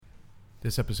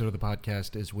This episode of the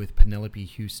podcast is with Penelope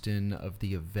Houston of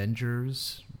The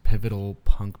Avengers, pivotal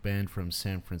punk band from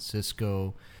San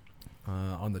Francisco.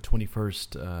 On the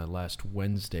 21st, last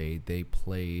Wednesday, they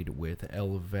played with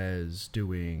Elvez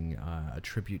doing a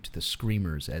tribute to the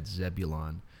Screamers at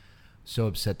Zebulon. So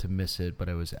upset to miss it, but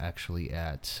I was actually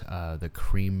at the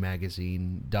Cream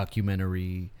Magazine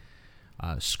documentary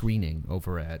screening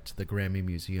over at the Grammy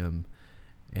Museum,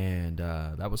 and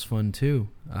that was fun too.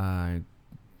 I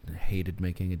hated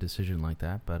making a decision like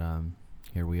that, but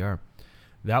here we are.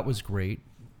 That was great.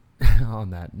 On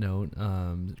that note,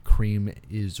 Cream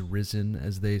is risen,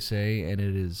 as they say, and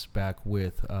it is back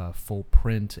with full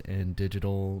print and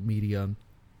digital media,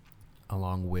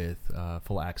 along with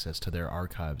full access to their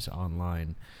archives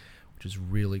online, which is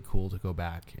really cool to go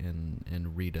back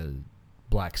and read a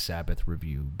Black Sabbath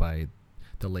review by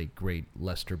the late, great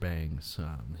Lester Bangs.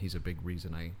 He's a big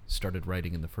reason I started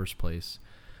writing in the first place,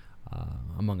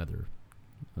 among other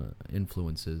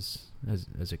influences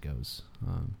as it goes.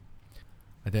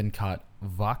 I then caught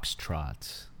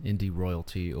Voxtrot, indie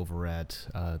royalty, over at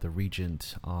the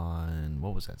Regent on,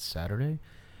 what was that, Saturday?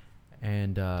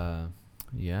 And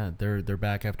yeah, they're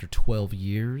back after 12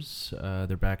 years.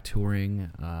 They're back touring.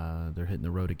 They're hitting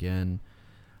the road again.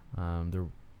 They're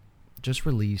just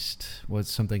released was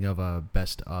something of a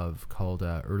best of called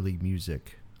Early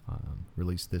Music,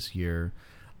 released this year.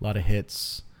 A lot of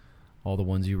hits, all the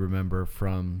ones you remember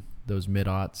from those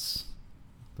mid-aughts.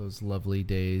 Those lovely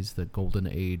days, the golden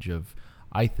age of,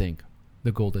 I think,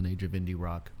 the golden age of indie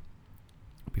rock,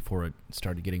 before it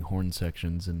started getting horn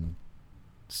sections and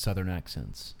southern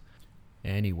accents.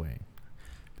 Anyway,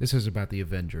 this is about the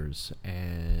Avengers,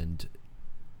 and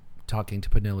talking to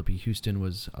Penelope Houston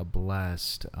was a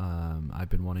blast. I've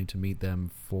been wanting to meet them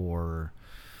for,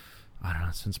 I don't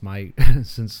know,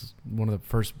 since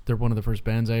they're one of the first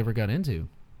bands I ever got into.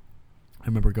 I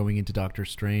remember going into Doctor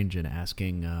Strange and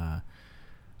asking,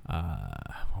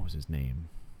 what was his name?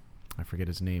 I forget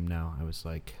his name now. I was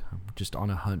like, just on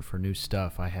a hunt for new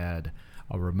stuff. I had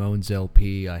a Ramones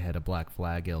LP, I had a Black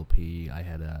Flag LP, I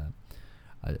had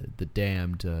the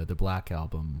Damned, the Black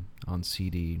Album on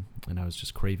CD, and I was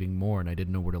just craving more, and I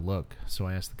didn't know where to look. So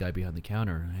I asked the guy behind the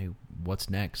counter, hey, what's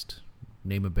next?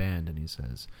 Name a band. And he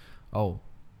says, oh,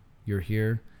 you're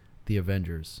here? The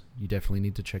Avengers. You definitely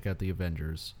need to check out The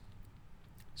Avengers.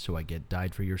 So I get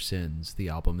Died for Your Sins, the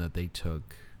album that they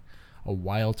took a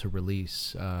while to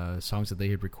release, songs that they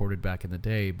had recorded back in the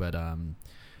day, but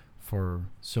for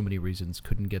so many reasons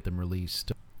couldn't get them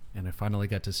released. And I finally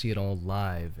got to see it all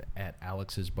live at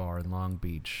Alex's Bar in Long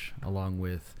Beach, along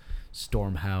with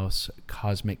Stormhouse,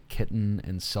 Cosmic Kitten,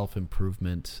 and Self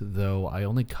Improvement, though I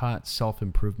only caught Self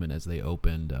Improvement as they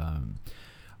opened.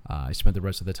 I spent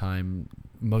most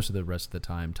of the rest of the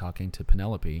time talking to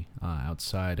Penelope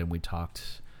outside, and we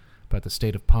talked about the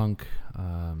state of punk,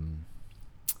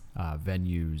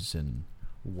 venues and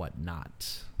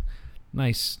whatnot.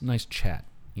 Nice chat,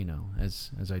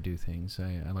 as I do things.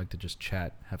 I like to just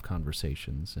chat, have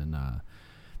conversations, and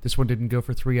this one didn't go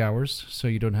for 3 hours, so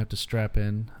you don't have to strap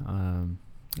in.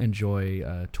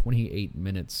 Enjoy 28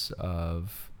 minutes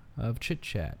of chit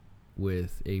chat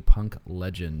with a punk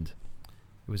legend.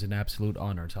 It was an absolute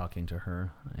honor talking to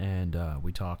her, and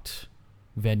we talked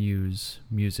venues,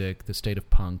 music, the state of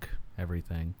punk,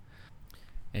 everything.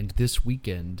 And this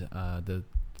weekend, the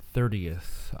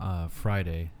 30th,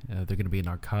 Friday, they're going to be in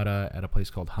Arcata at a place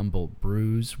called Humboldt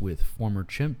Brews with Former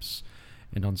Chimps.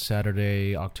 And on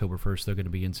Saturday, October 1st, they're going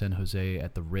to be in San Jose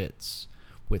at the Ritz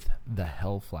with the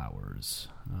Hellflowers.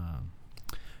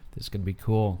 This is going to be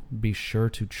cool. Be sure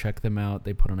to check them out.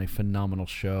 They put on a phenomenal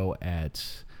show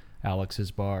at Alex's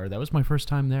Bar. That was my first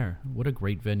time there. What a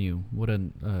great venue. What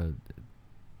a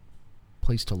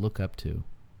place to look up to.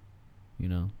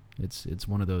 It's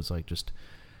one of those, like, just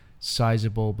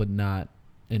sizable but not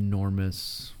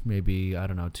enormous, maybe, I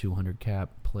don't know, 200 cap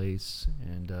place,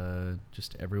 and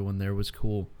just everyone there was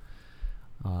cool.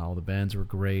 All the bands were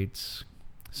great,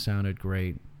 sounded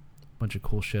great, bunch of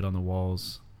cool shit on the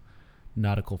walls,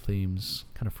 nautical themes,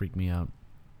 kind of freaked me out.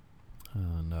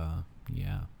 And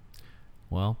yeah,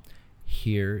 well,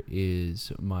 here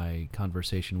is my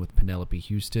conversation with Penelope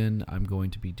Houston. I'm going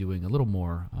to be doing a little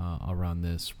more around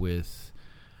this with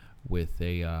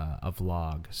a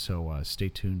vlog, so stay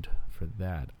tuned for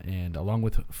that. And along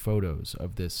with photos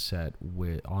of this set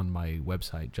on my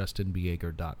website,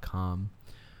 justinbieger.com,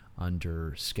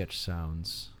 under Sketch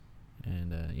Sounds.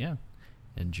 And yeah,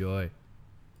 enjoy.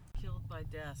 Killed by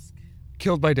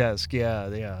Desk, yeah.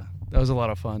 That was a lot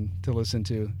of fun to listen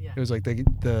to. Yeah. It was like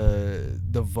the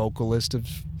vocalist of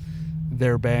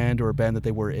their band, or a band that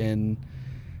they were in,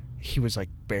 he was like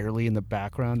barely in the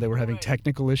background. They were having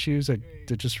technical issues. That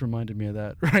just reminded me of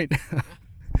that, right?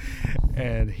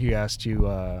 And he asked you,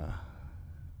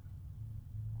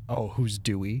 who's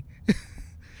Dewey?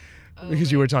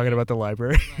 Because you were talking about the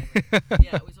library.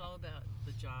 Yeah, it was all about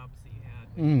the jobs that you had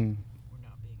when you were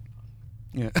not being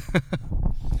a punk.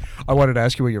 Yeah. I wanted to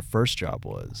ask you what your first job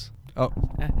was. Oh.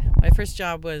 My first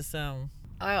job was,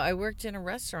 I worked in a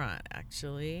restaurant,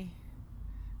 actually,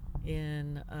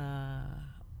 in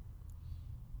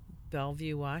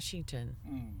Bellevue, Washington.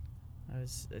 I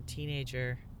was a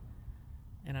teenager,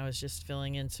 and I was just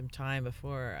filling in some time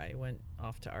before I went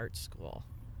off to art school.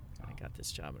 I got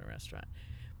this job in a restaurant.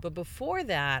 But before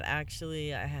that,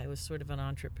 actually, I was sort of an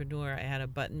entrepreneur. I had a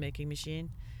button making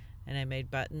machine, and I made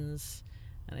buttons,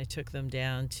 and I took them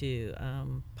down to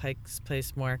Pike's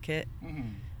Place Market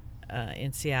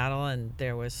in Seattle, and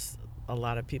there was a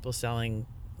lot of people selling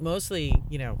mostly,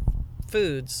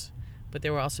 foods, but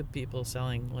there were also people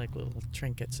selling like little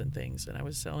trinkets and things, and I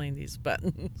was selling these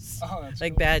buttons,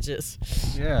 like cool. Badges.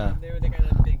 Yeah. They were the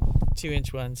kind of big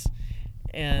 2-inch ones.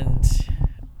 And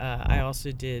I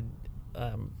also did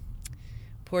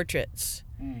portraits,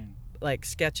 like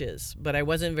sketches, but I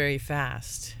wasn't very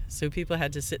fast, so people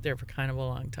had to sit there for kind of a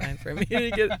long time for me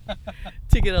to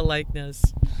get a likeness.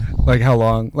 Like how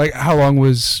long? Like how long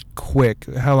was quick?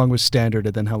 How long was standard,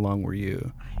 and then how long were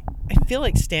you? I feel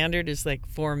like standard is like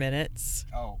 4 minutes.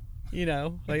 Oh.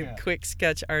 Quick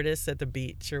sketch artists at the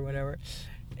beach or whatever.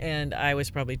 And I was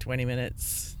probably 20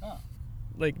 minutes,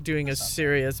 like doing a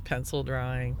serious pencil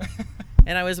drawing.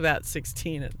 And I was about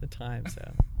 16 at the time, so.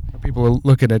 People were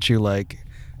looking at you like,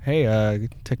 hey,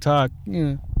 TikTok,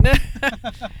 I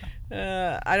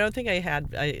don't think I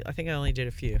had. I think I only did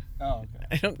a few. Oh, okay.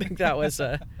 I don't think that was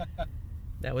a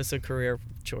career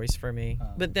choice for me.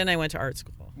 But then I went to art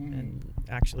school and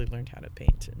actually learned how to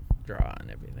paint and draw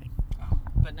and everything.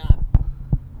 But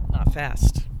not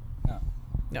fast.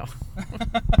 No.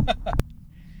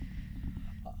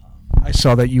 I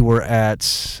saw that you were at.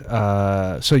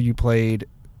 So you played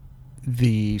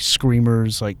the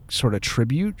Screamers like sort of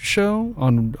tribute show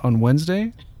on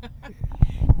Wednesday.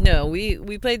 No,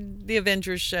 we played the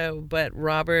Avengers show, but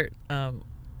Robert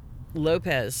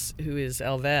Lopez, who is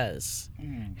Elvez,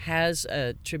 has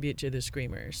a tribute to the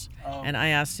Screamers, and I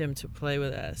asked him to play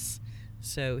with us,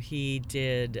 so he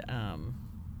did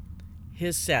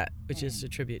his set, which is a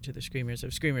tribute to the Screamers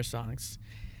of Screamer songs,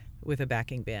 with a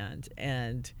backing band,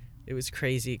 and it was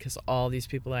crazy because all these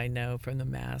people I know from the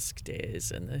Mask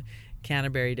days and the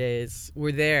Canterbury days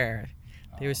were there.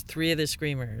 There was 3 of the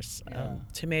Screamers.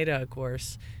 Tomato, of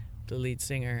course, the lead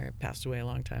singer, passed away a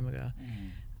long time ago.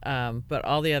 But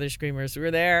all the other Screamers were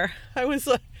there. I was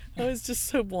just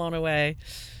so blown away.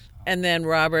 And then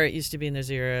Robert used to be in the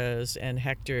Zeros, and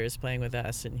Hector is playing with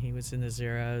us, and he was in the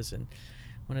Zeros, and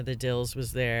one of the Dills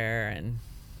was there, and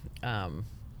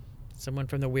someone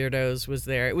from the Weirdos was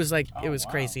there. It was like it was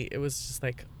crazy. It was just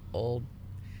like old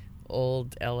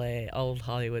LA, old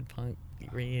Hollywood punk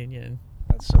reunion.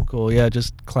 That's so cool. Yeah,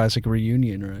 just classic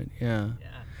reunion, right? Yeah.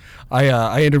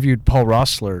 I interviewed Paul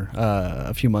Roessler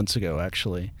a few months ago,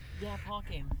 actually. Yeah, Paul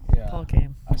came. Yeah. Paul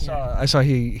came. I saw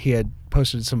he had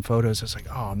posted some photos. I was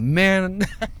like, oh man,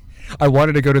 I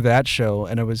wanted to go to that show,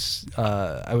 and I was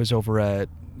over at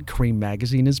Cream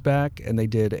Magazine is back, and they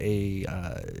did a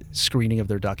screening of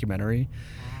their documentary,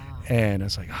 and I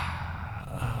was like,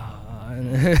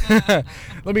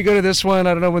 let me go to this one.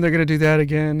 I don't know when they're going to do that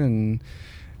again, and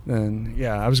then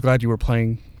I was glad you were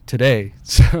playing today.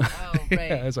 So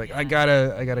right. I was like, I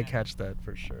gotta catch that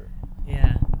for sure.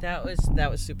 Yeah, that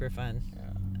was super fun.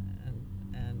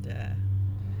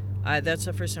 And that's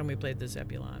the first time we played the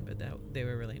Zebulon, but they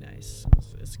were really nice.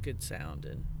 It's good sound,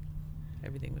 and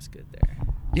everything was good there.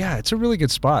 Yeah, it's a really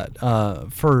good spot.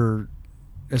 For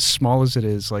as small as it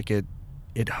is, like it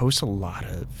hosts a lot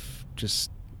of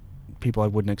just people I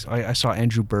wouldn't. I saw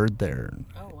Andrew Bird there.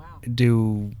 Oh wow.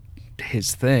 Do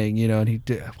his thing, and he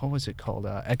did, what was it called?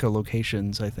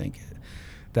 Echolocations, I think,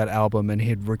 that album, and he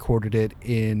had recorded it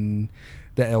in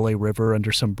the LA River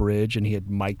under some bridge, and he had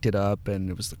mic'd it up, and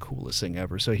it was the coolest thing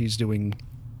ever. So he's doing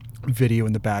video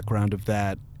in the background of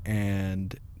that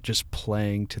and just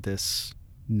playing to this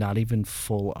not even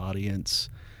full audience.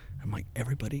 I'm like,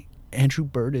 everybody, Andrew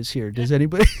Bird is here. Does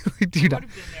anybody do you not? Been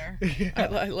there.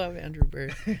 Yeah. I love Andrew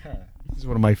Bird. He's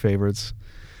one of my favorites.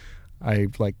 I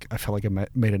felt like I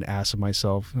made an ass of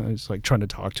myself. I was like trying to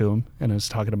talk to him, and I was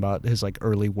talking about his like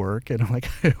early work, and I'm like,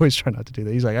 I always try not to do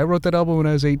that. He's like, I wrote that album when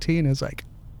I was 18. I was like,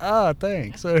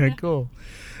 thanks. All right, cool.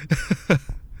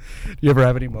 You ever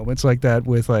have any moments like that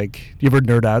with like? Do you ever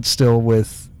nerd out still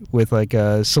with like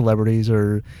celebrities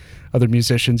or other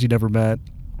musicians you never met?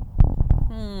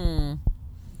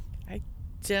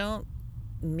 don't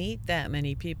meet that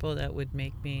many people that would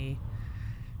make me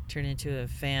turn into a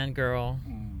fangirl.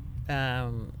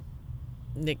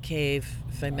 Nick Cave,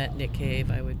 if I met Nick Cave,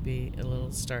 I would be a little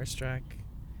starstruck.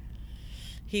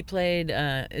 He played,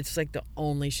 it's like the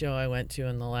only show I went to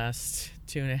in the last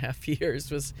 2.5 years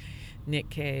was Nick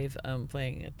Cave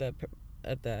playing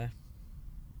at the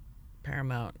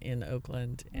Paramount in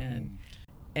Oakland.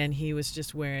 And he was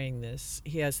just wearing this,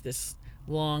 he has this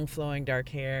long flowing dark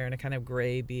hair and a kind of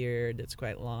gray beard that's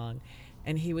quite long.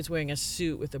 And he was wearing a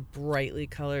suit with a brightly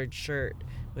colored shirt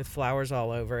with flowers all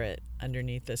over it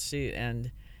underneath the suit.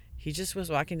 And he just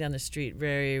was walking down the street,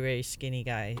 very, very skinny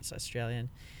guy. He's Australian.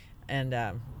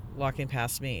 And walking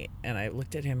past me. And I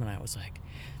looked at him and I was like,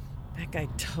 that guy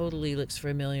totally looks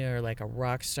familiar, like a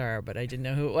rock star. But I didn't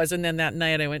know who it was. And then that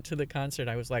night I went to the concert.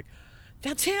 I was like,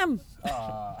 that's him.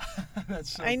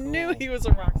 That's so I cool. knew he was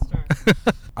a rock star.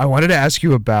 I wanted to ask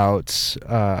you about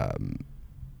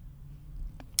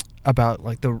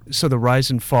like the rise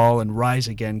and fall and rise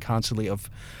again constantly of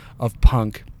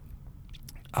punk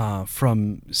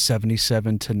from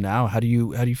 77 to now. How do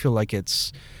you feel like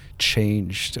it's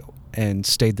changed and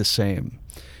stayed the same?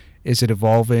 Is it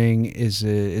evolving? Is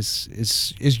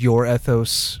your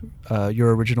ethos,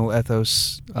 your original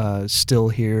ethos, still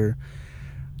here?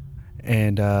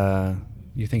 And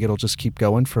you think it'll just keep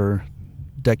going for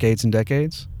decades and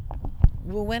decades?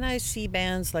 Well, when I see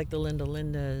bands like the Linda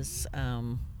Lindas,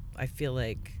 I feel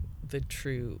like the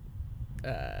true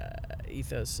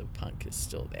ethos of punk is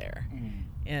still there.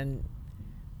 And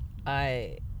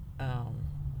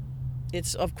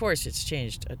it's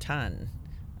changed a ton.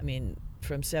 I mean,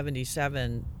 from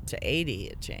 77 to 80,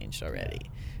 it changed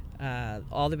already.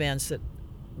 All the bands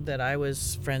that I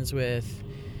was friends with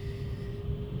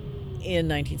in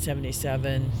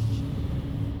 1977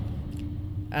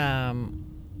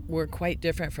 were quite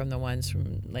different from the ones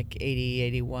from like 80,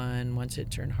 81, once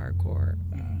it turned hardcore.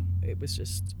 It was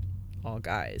just all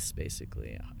guys,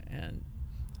 basically. And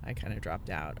I kind of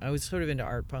dropped out. I was sort of into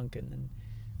art punk, and then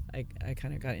I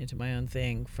kind of got into my own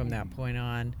thing from that point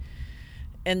on.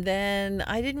 And then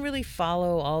I didn't really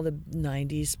follow all the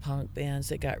 90s punk bands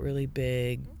that got really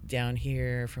big down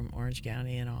here from Orange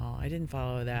County and all. I didn't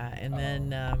follow that. And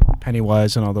then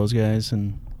Pennywise and all those guys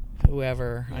and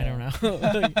whoever, I don't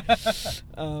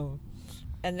know.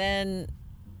 And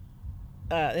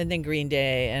then Green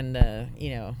Day and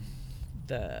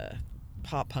the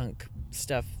pop punk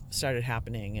stuff started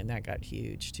happening, and that got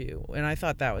huge too. And I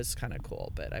thought that was kind of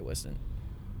cool, but I wasn't.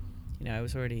 I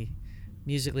was already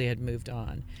musically had moved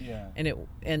on. Yeah.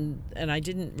 And I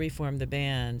didn't reform the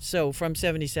band. So from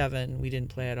 77 we didn't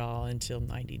play at all until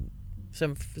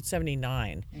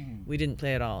 79. We didn't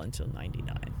play at all until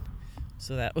 99.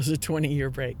 So that was a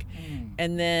 20-year break.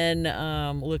 And then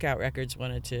Lookout Records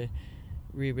wanted to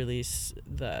re-release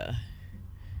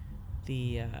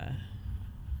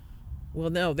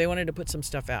they wanted to put some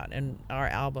stuff out, and our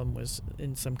album was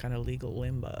in some kind of legal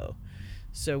limbo.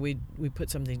 So we put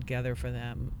something together for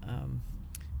them,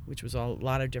 which was a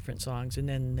lot of different songs. And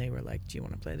then they were like, do you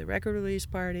want to play the record release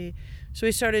party? So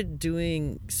we started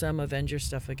doing some Avengers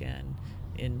stuff again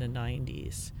in the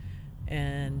 90s.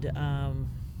 And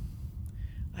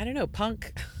I don't know,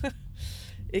 punk,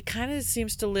 it kind of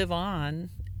seems to live on.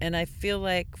 And I feel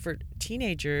like for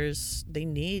teenagers, they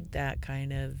need that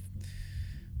kind of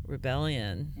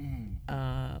rebellion.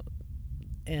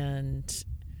 And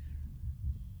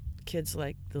kids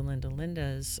like the Linda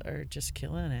Lindas are just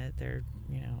killing it. They're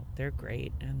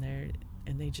great, and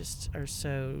they just are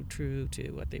so true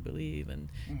to what they believe and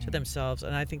to themselves.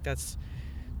 And I think that's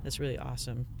really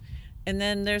awesome. And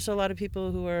then there's a lot of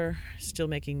people who are still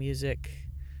making music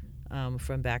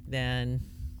from back then.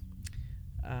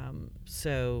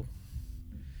 So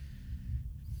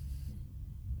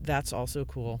that's also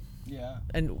cool. Yeah.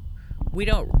 And we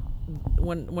don't.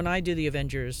 When I do the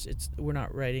Avengers, we're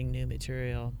not writing new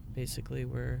material. Basically,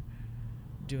 we're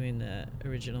doing the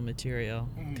original material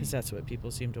because that's what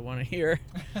people seem to want to hear.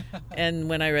 And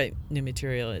when I write new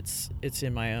material, it's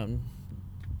in my own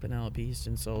Penelope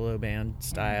Houston solo band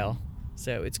style.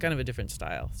 So it's kind of a different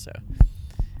style. So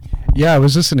yeah, I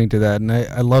was listening to that, and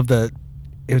I love that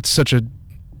it's such a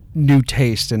new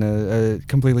taste and a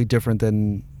completely different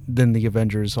than the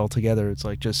Avengers altogether. It's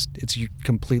like it's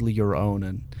completely your own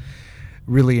and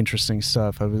really interesting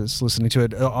stuff. I was listening to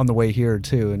it on the way here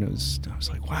too, and I was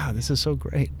like, wow, this is so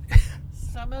great.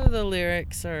 Some of the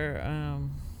lyrics are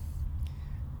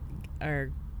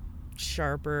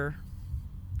sharper.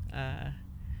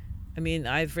 I mean,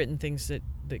 I've written things that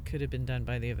could have been done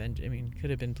by the Avengers. I mean, could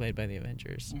have been played by the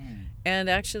Avengers. And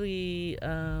actually,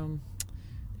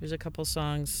 There's a couple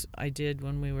songs I did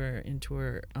when we were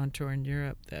on tour in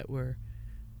Europe that were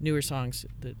newer songs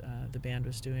that the band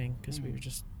was doing because we were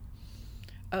just.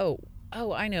 Oh,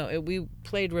 I know. We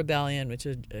played Rebellion, which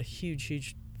is a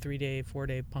huge 3-day,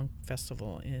 4-day punk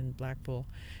festival in Blackpool,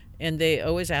 and they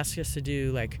always ask us to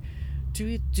do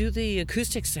the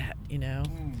acoustic set,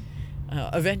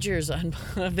 Avengers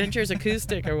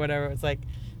acoustic or whatever. It's like,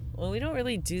 well, we don't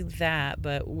really do that,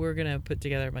 but we're gonna put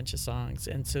together a bunch of songs,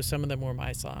 and so some of them were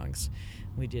my songs.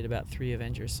 We did about 3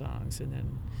 Avengers songs, and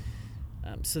then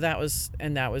so that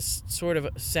was sort of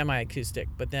semi-acoustic.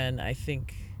 But then I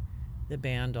think the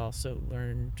band also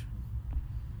learned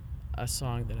a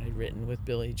song that I'd written with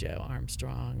Billy Joe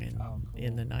Armstrong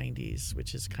in the 90s,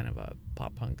 which is kind of a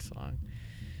pop punk song.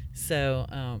 So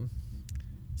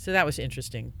so that was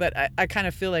interesting. But I kind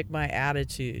of feel like my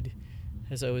attitude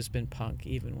has always been punk,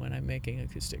 even when I'm making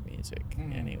acoustic music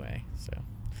anyway. So,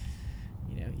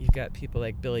 you've got people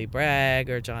like Billy Bragg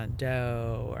or John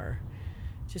Doe or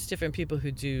just different people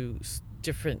who do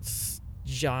different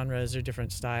genres or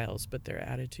different styles, but their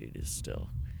attitude is still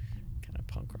kind of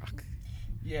punk rock.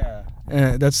 Yeah.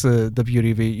 That's the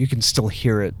beauty of it. You can still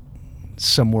hear it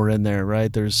somewhere in there,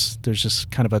 right? There's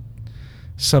just kind of a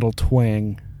subtle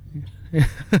twang.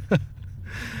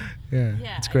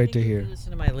 Yeah, it's great to hear. If you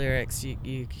listen to my lyrics,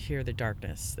 you hear the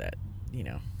darkness that,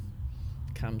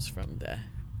 comes from the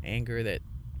anger that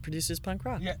produces punk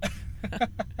rock. Yeah.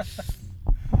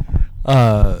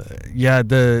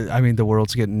 The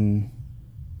world's getting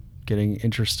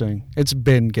interesting. It's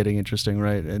been getting interesting,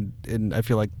 right? And I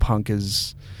feel like punk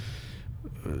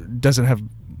doesn't have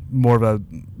more of a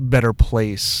better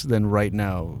place than right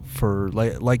now for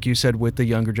like you said, with the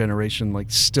younger generation,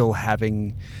 like still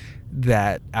having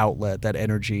that outlet, that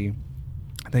energy.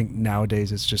 I think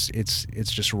nowadays it's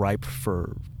just ripe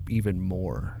for even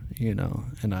more,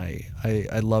 and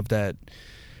I love that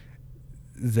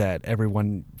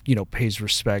everyone, pays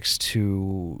respects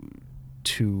to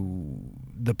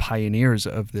the pioneers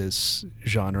of this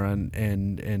genre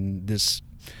and this,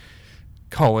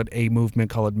 call it a movement,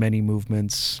 call it many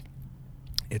movements.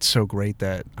 It's so great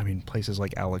that, places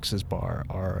like Alex's Bar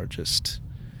are just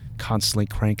constantly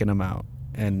cranking them out,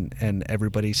 and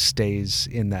everybody stays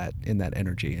in that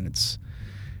energy, and it's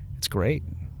great.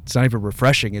 It's not even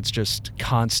refreshing. It's just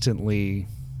constantly,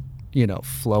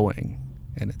 flowing,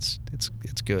 and it's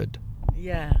good.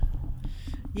 Yeah.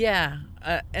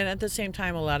 And at the same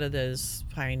time, a lot of those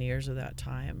pioneers of that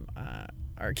time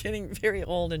are getting very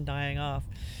old and dying off.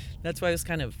 That's why it was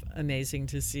kind of amazing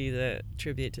to see the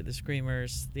tribute to the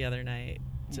Screamers the other night,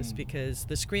 just because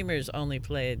the Screamers only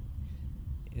played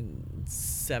in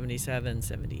 77,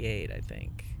 78, I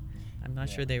think. I'm not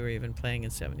sure they were even playing in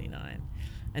 79.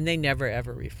 And they never,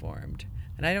 ever reformed.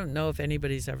 And I don't know if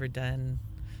anybody's ever done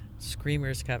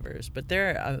Screamers covers, but they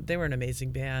were an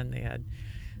amazing band. They had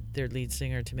their lead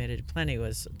singer, Tomato Plenty,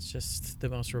 was just the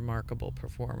most remarkable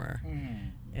performer.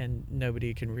 And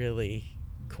nobody can really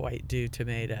quite do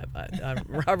Tomato, but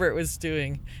Robert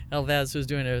Elvez was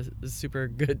doing a super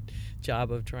good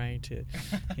job of trying to,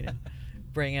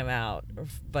 bring him out.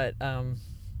 But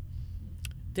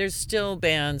there's still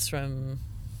bands from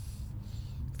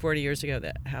 40 years ago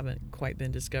that haven't quite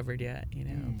been discovered yet.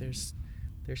 There's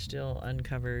still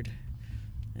uncovered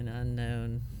and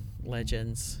unknown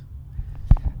legends.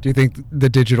 Do you think the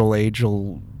digital age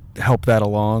will help that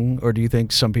along, or do you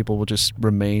think some people will just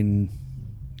remain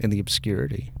in the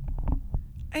obscurity?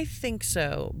 I think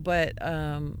so, but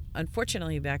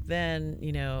unfortunately back then,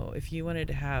 if you wanted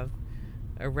to have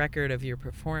a record of your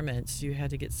performance, you had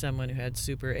to get someone who had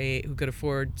Super 8, who could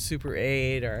afford Super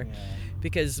 8,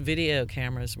 because video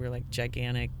cameras were like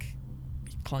gigantic,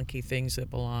 clunky things that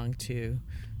belonged to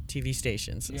TV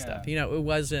stations and stuff. It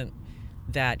wasn't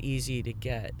that easy to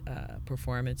get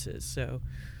performances. So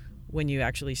when you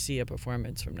actually see a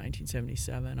performance from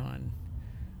 1977 on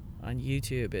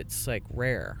YouTube, it's like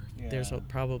rare. There's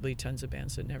probably tons of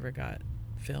bands that never got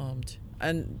filmed,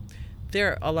 and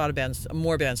there are a lot of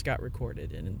more bands got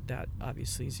recorded, and that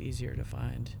obviously is easier to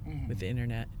find with the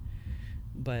internet.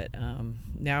 But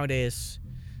nowadays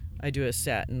I do a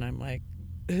set and I'm like,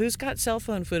 who's got cell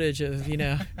phone footage of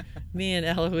me and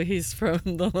Eloise from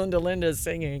the Linda Linda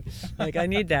singing? Like, I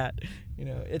need that.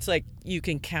 It's like you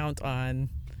can count on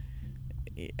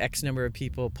X number of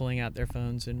people pulling out their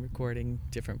phones and recording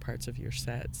different parts of your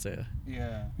set, so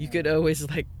you could always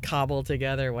like cobble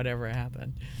together whatever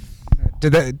happened.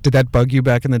 Did that bug you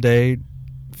back in the day?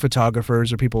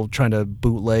 Photographers or people trying to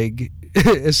bootleg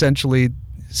essentially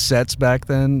sets back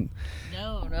then?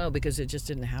 No, because it just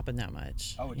didn't happen that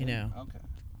much. Oh, it didn't?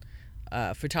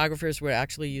 Okay. Photographers were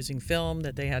actually using film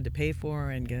that they had to pay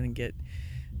for and going to get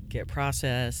get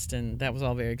processed, and that was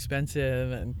all very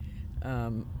expensive, and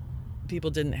people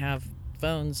didn't have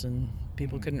phones, and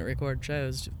people couldn't record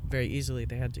shows very easily.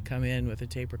 They had to come in with a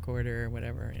tape recorder or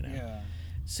whatever, you know. Yeah.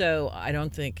 So I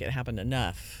don't think it happened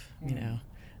enough, you know.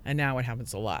 And now it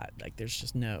happens a lot. Like there's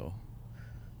just no,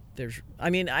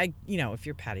 if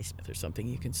you're Patti Smith or something,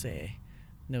 you can say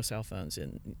no cell phones.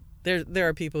 And there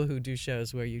are people who do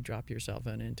shows where you drop your cell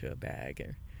phone into a bag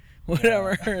or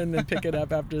whatever and then pick it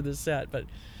up after the set. But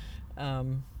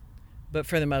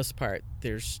for the most part,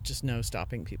 there's just no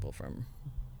stopping people from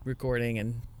recording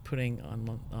and putting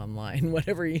online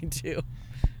whatever you do.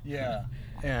 Yeah.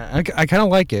 I kind of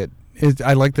like it.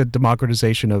 I like the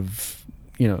democratization of,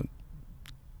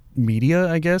 media,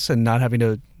 I guess, and not having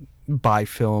to buy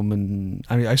film. And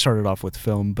I mean, I started off with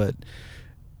film, but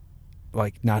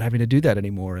like not having to do that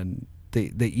anymore, and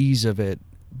the ease of it.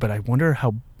 But I wonder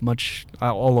how much,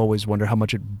 I'll always wonder how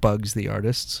much it bugs the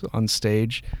artists on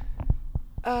stage.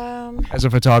 As a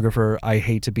photographer, I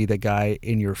hate to be the guy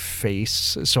in your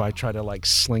face, so I try to like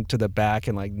slink to the back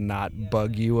and like not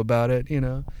bug you about it,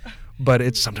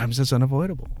 But sometimes it's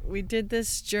unavoidable. We did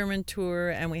this German tour,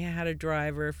 and we had a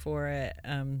driver for it.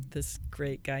 This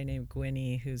great guy named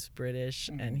Gwynny, who's British,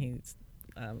 and he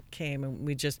came, and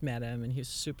we just met him, and he was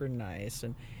super nice.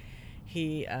 And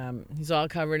he's all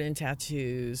covered in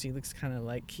tattoos. He looks kind of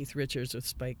like Keith Richards with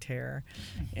spiked hair,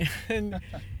 and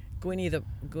Gwynny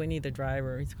the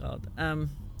driver, he's called.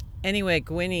 Anyway,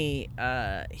 Gwynny,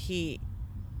 he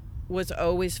was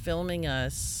always filming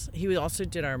us. He also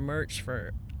did our merch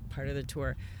for part of the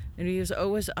tour, and he was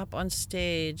always up on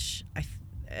stage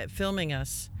filming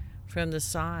us from the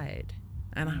side,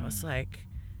 and I was like,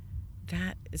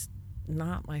 that is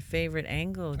not my favorite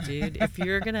angle, dude. If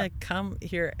you're gonna come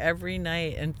here every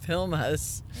night and film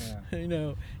us,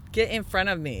 get in front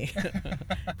of me,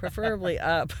 preferably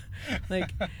up.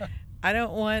 Like, I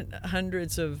don't want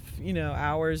hundreds of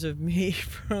hours of me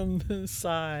from the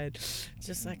side.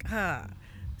 Just like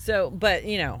so, but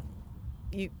you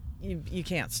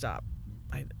can't stop.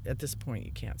 At this point,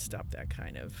 you can't stop that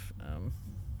kind of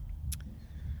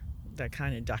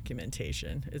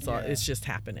documentation. It's just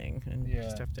happening, and you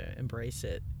just have to embrace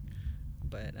it.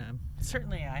 But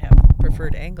certainly, I have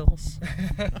preferred angles.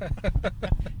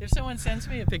 If someone sends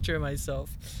me a picture of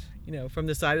myself, from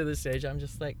the side of the stage, I'm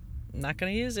just like, I'm not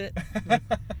going to use it.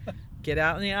 Get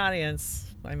out in the audience.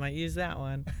 I might use that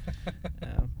one.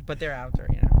 But they're out there,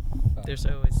 There's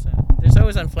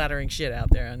always unflattering shit out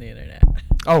there on the internet.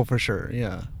 Oh, for sure,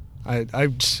 yeah. I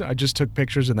just took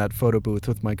pictures in that photo booth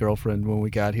with my girlfriend when we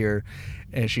got here,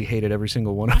 and she hated every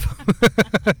single one of them.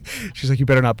 She's like, you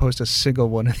better not post a single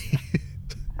one of these.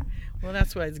 Well,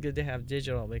 that's why it's good to have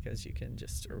digital, because you can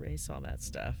just erase all that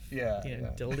stuff.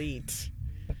 Delete.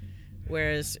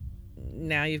 Whereas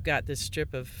now you've got this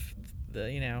strip of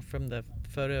from the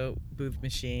photo booth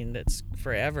machine that's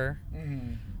forever.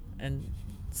 And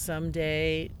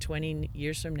someday, 20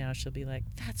 years from now, she'll be like,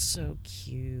 that's so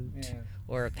cute.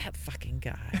 Or that fucking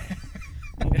guy.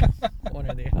 One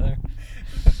or the other.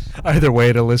 Either way,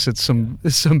 it elicits some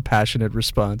passionate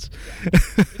response.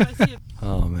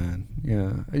 Oh, man.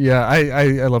 Yeah,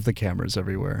 I love the cameras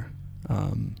everywhere.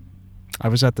 I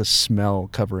was at the Smell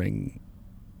covering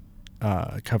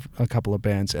a couple of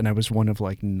bands, and I was one of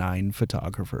like 9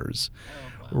 photographers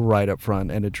right up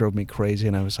front, and it drove me crazy.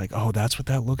 And I was like, oh, that's what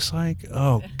that looks like?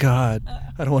 Oh, God.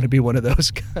 I don't want to be one of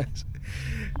those guys.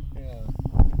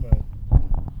 But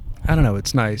I don't know.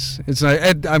 It's nice. It's nice.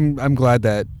 And I'm glad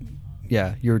that,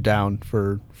 you're down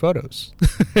for photos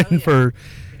and for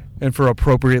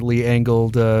appropriately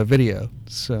angled video.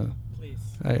 So please.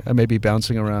 I may be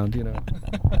bouncing around,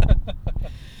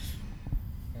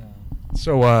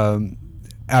 So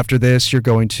after this, you're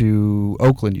going to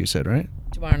Oakland, you said, right?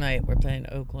 Tomorrow night we're playing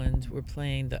Oakland. We're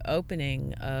playing the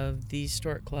opening of the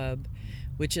Stork Club,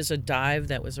 which is a dive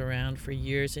that was around for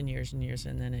years and years and years,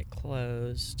 and then it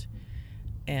closed.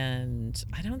 And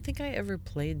I don't think I ever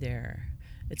played there.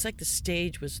 It's like the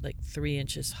stage was like 3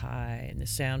 inches high, and the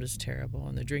sound was terrible,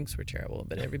 and the drinks were terrible,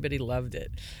 but everybody loved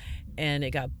it. And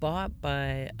it got bought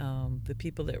by the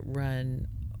people that run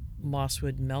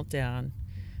Mosswood Meltdown,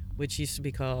 which used to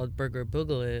be called Burger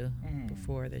Boogaloo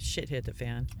before the shit hit the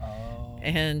fan. Oh.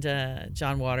 And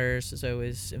John Waters is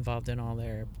always involved in all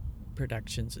their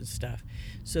productions and stuff.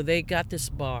 So they got this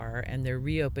bar, and they're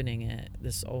reopening it,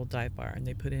 this old dive bar, and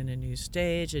they put in a new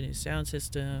stage, a new sound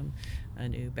system, a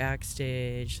new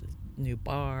backstage, new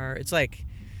bar. It's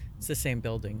the same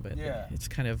building, but it's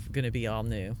kind of going to be all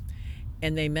new.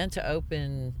 And they meant to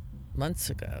open months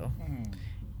ago.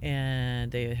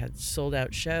 And they had sold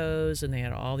out shows, and they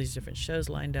had all these different shows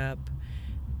lined up.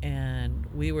 and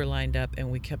we were lined up,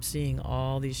 and we kept seeing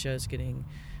all these shows getting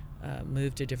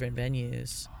moved to different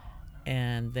venues,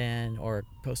 and then or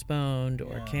postponed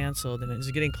or canceled, and it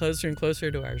was getting closer and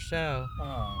closer to our show.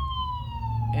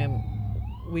 And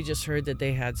we just heard that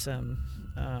they had some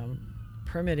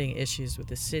permitting issues with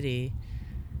the city,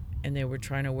 and they were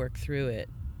trying to work through it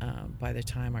by the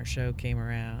time our show came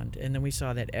around. And then we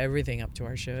saw that everything up to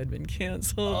our show had been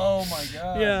canceled. Oh my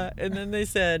God. Yeah, and then they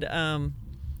said,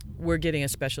 we're getting a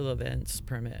special events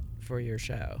permit for your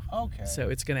show. Okay. So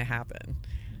it's going to happen.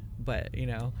 But,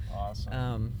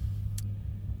 Awesome.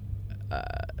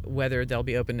 Whether they'll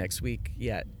be open next week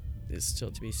yet is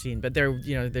still to be seen. But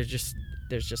there's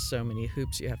just so many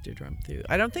hoops you have to jump through.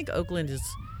 I don't think Oakland is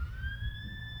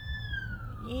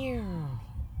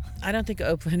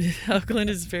Oakland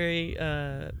is very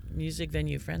music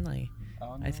venue friendly.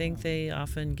 Oh, no. I think they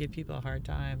often give people a hard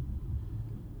time.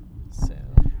 So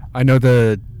I know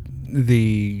the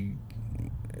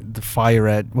fire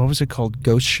at, what was it called,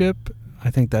 Ghost Ship? I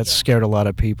think that scared a lot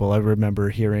of people. I remember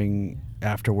hearing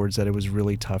afterwards that it was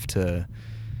really tough to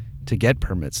get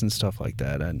permits and stuff like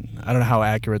that. And I don't know how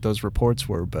accurate those reports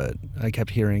were, but I kept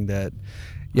hearing that,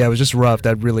 it was just rough.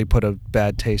 That really put a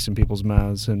bad taste in people's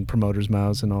mouths and promoters'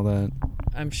 mouths and all that.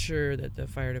 I'm sure that the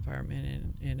fire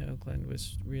department in Oakland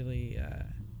was really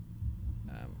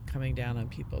coming down on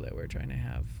people that were trying to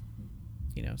have,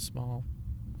 small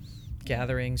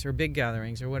gatherings or big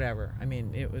gatherings or whatever. I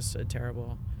mean, it was a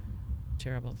terrible,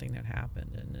 terrible thing that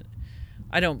happened, and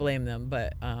I don't blame them,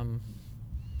 but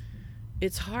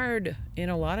it's hard in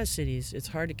a lot of cities. It's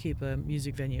hard to keep a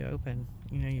music venue open.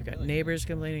 You've got neighbors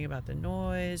complaining about the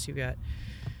noise. You've got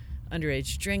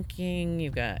underage drinking.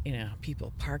 You've got,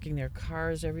 people parking their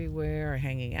cars everywhere or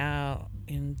hanging out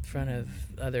in front of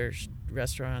other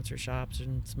restaurants or shops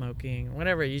and smoking,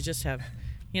 whatever. You just have,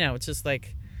 it's just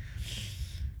like,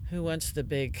 who wants the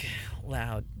big,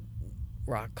 loud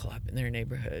rock club in their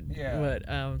neighborhood?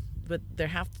 Yeah. But there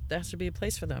has to be a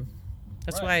place for them.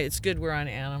 That's why it's good we're on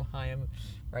Anaheim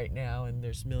right now, and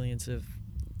there's millions of,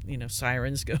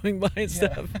 sirens going by and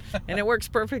stuff, and it works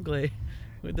perfectly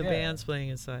with the bands playing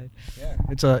inside. Yeah,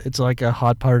 it's like a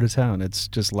hot part of town. It's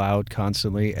just loud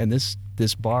constantly, and this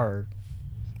bar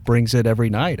brings it every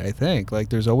night. I think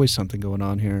there's always something going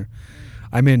on here.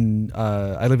 I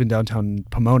live in downtown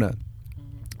Pomona,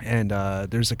 and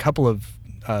there's a couple of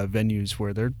venues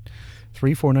where they're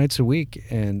 3-4 nights a week,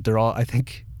 and they're all, I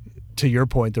think, to your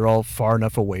point, they're all far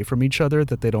enough away from each other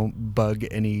that they don't bug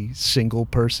any single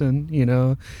person.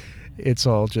 It's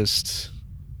all just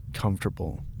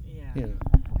comfortable. Yeah.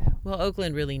 Well,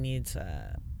 Oakland really needs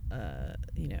a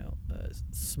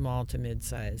small to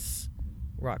mid-size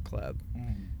rock club.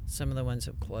 Some of the ones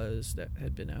have closed that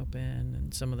had been open,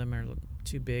 and some of them are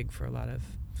too big for a lot of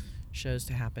shows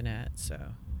to happen at. So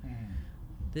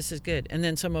this is good. And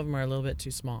then some of them are a little bit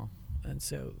too small, and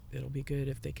so it'll be good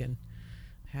if they can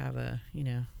have a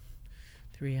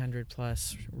 300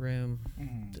 plus room.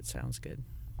 That sounds good.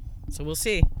 So we'll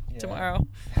see tomorrow.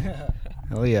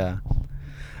 Hell yeah.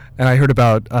 And I heard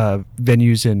about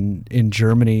venues in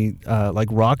Germany, like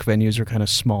rock venues are kind of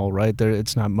small, right?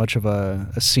 It's not much of a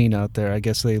scene out there. I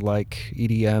guess they like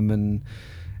EDM and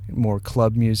more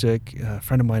club music. A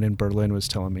friend of mine in Berlin was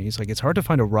telling me, he's like, it's hard to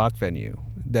find a rock venue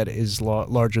that is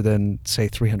larger than, say,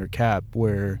 300 cap,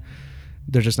 where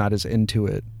they're just not as into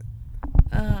it.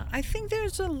 I think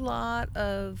there's a lot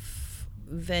of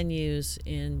venues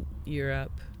in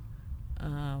Europe.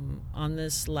 On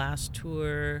this last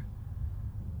tour,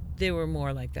 they were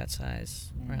more like that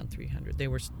size, around 300. They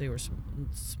were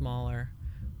smaller,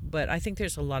 but I think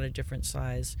there's a lot of different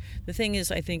size. The thing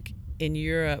is, I think in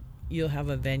Europe you'll have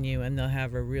a venue and they'll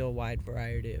have a real wide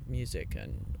variety of music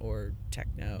or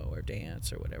techno or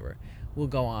dance or whatever will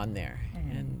go on there,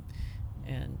 and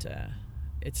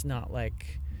it's not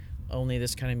like only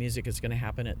this kind of music is going to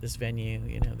happen at this venue.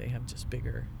 They have just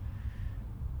bigger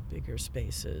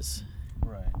spaces.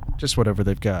 Right. Just whatever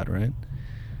they've got, right?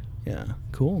 Yeah.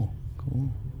 Cool.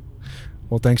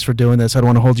 Well, thanks for doing this. I don't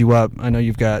want to hold you up. I know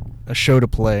you've got a show to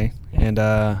play, and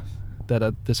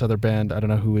this other band, I don't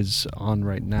know who is on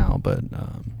right now, but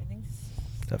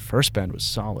that first band was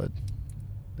solid.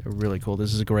 They were really cool.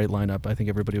 This is a great lineup. I think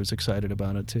everybody was excited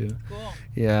about it too. Cool.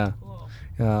 Yeah. Cool.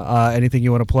 Anything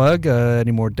you want to plug?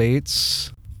 Any more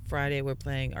dates? Friday we're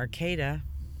playing Arcada,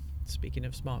 speaking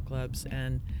of small clubs,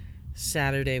 and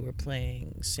Saturday we're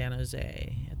playing San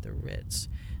Jose at the Ritz.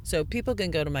 So people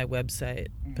can go to my website,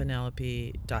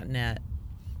 penelope.net,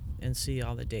 and see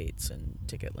all the dates and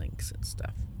ticket links and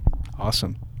stuff.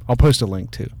 Awesome. I'll post a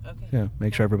link too. Okay. Yeah,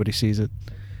 make sure everybody sees it.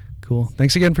 Cool.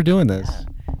 Thanks again for doing this. Yeah.